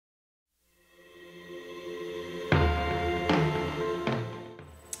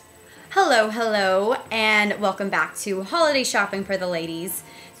Hello, and welcome back to Holiday Shopping for the Ladies.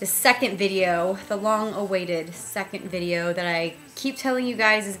 The second video, the long-awaited second video that I keep telling you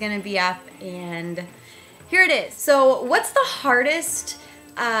guys is going to be up, and here it is. So what's the hardest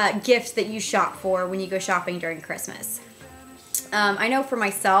gift that you shop for when you go shopping during Christmas? I know for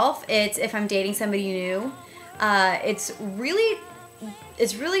myself, it's if I'm dating somebody new. It's really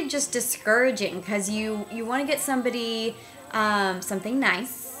just discouraging because you want to get somebody something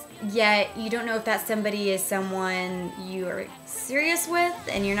nice, yet you don't know if that somebody is someone you are serious with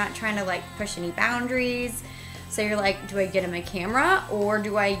and you're not trying to like push any boundaries. So you're like, do I get him a camera or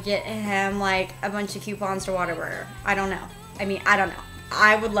do I get him like a bunch of coupons to Whataburger? I don't know. I don't know.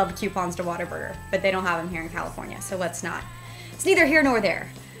 I would love coupons to Whataburger, but they don't have them here in California, so let's not. It's neither here nor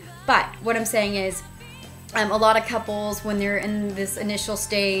there. But what I'm saying is, a lot of couples, when they're in this initial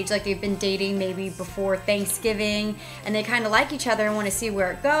stage, like they've been dating maybe before Thanksgiving, and they kind of like each other and want to see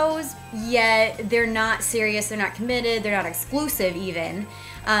where it goes, yet they're not serious, they're not committed, they're not exclusive even,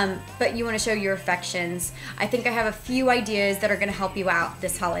 but you want to show your affections. I think I have a few ideas that are going to help you out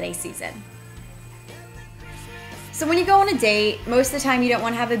this holiday season. So when you go on a date, most of the time you don't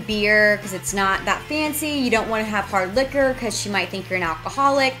want to have a beer because it's not that fancy. You don't want to have hard liquor because she might think you're an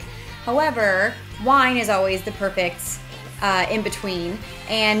alcoholic. However, wine is always the perfect in-between,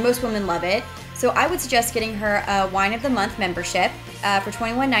 and most women love it. So I would suggest getting her a Wine of the Month membership for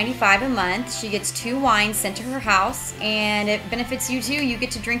 $21.95 a month. She gets 2 wines sent to her house, and it benefits you too. You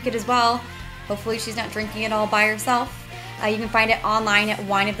get to drink it as well. Hopefully she's not drinking it all by herself. You can find it online at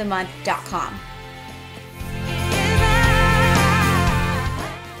wineofthemonth.com.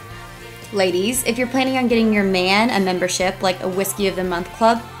 Ladies, if you're planning on getting your man a membership like a Whiskey of the Month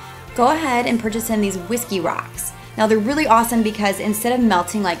club, go ahead and purchase him these whiskey rocks. Now they're really awesome because instead of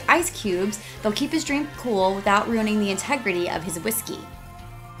melting like ice cubes, they'll keep his drink cool without ruining the integrity of his whiskey.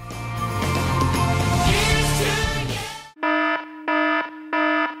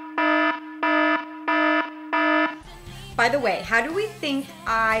 By the way, how do we think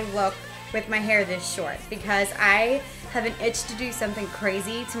I look with my hair this short? Because I have an itch to do something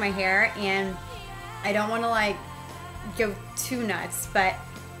crazy to my hair, and I don't want to like go too nuts, but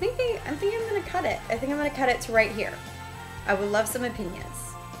I'm thinking I'm gonna cut it. I think I'm gonna cut it to right here. I would love some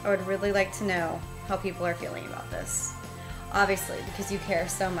opinions. I would really like to know how people are feeling about this. Obviously, because you care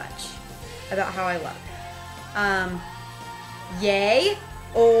so much about how I look. Yay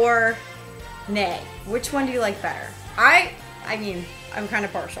or nay? Which one do you like better? I mean, I'm kind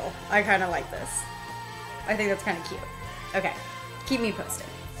of partial. I kind of like this. I think that's kind of cute. Okay, keep me posted.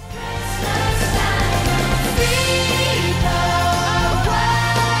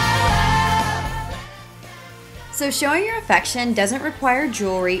 So showing your affection doesn't require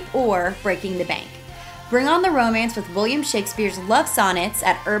jewelry or breaking the bank. Bring on the romance with William Shakespeare's love sonnets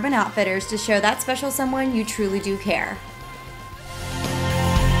at Urban Outfitters to show that special someone you truly do care.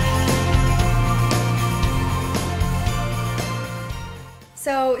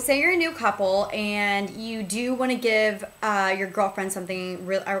 So say you're a new couple and you do want to give your girlfriend something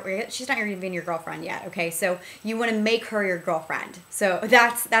real. She's not even your girlfriend yet, okay? So you want to make her your girlfriend. So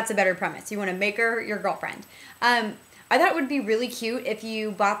that's a better premise. You want to make her your girlfriend. I thought it would be really cute if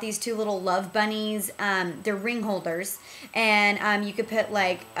you bought these 2 little love bunnies. They're ring holders, and you could put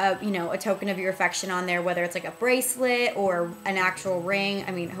like a token of your affection on there, whether it's like a bracelet or an actual ring.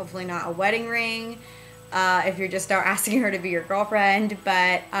 I mean, hopefully not a wedding ring. If you're just asking her to be your girlfriend,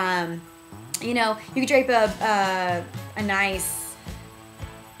 but you could drape a nice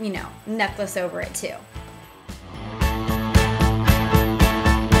necklace over it too.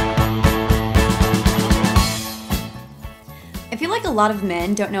 I feel like a lot of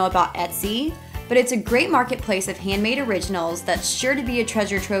men don't know about Etsy, but it's a great marketplace of handmade originals that's sure to be a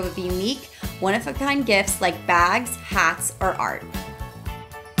treasure trove of unique, one-of-a-kind gifts like bags, hats, or art.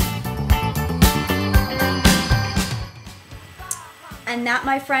 And that,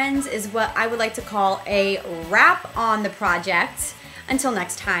 my friends, is what I would like to call a wrap on the project. Until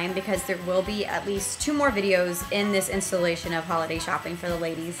next time, because there will be at least 2 more videos in this installation of Holiday Shopping for the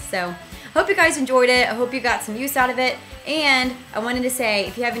Ladies. So I hope you guys enjoyed it. I hope you got some use out of it. And I wanted to say,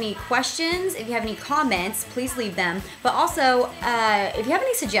 if you have any questions, if you have any comments, please leave them. But also, if you have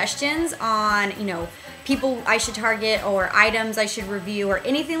any suggestions on, people I should target or items I should review or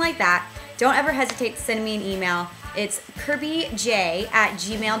anything like that, don't ever hesitate to send me an email. It's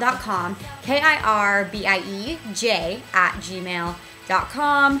kirbiej@gmail.com,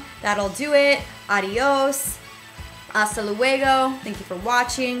 KIRBIEJ@gmail.com. That'll do it. Adios. Hasta luego. Thank you for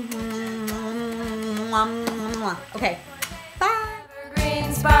watching. Okay. Bye.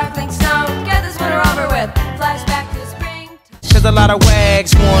 Green, sparkling snow. Get this winter over with. Flashback to spring. 'Cause a lot of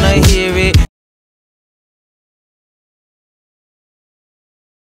wags want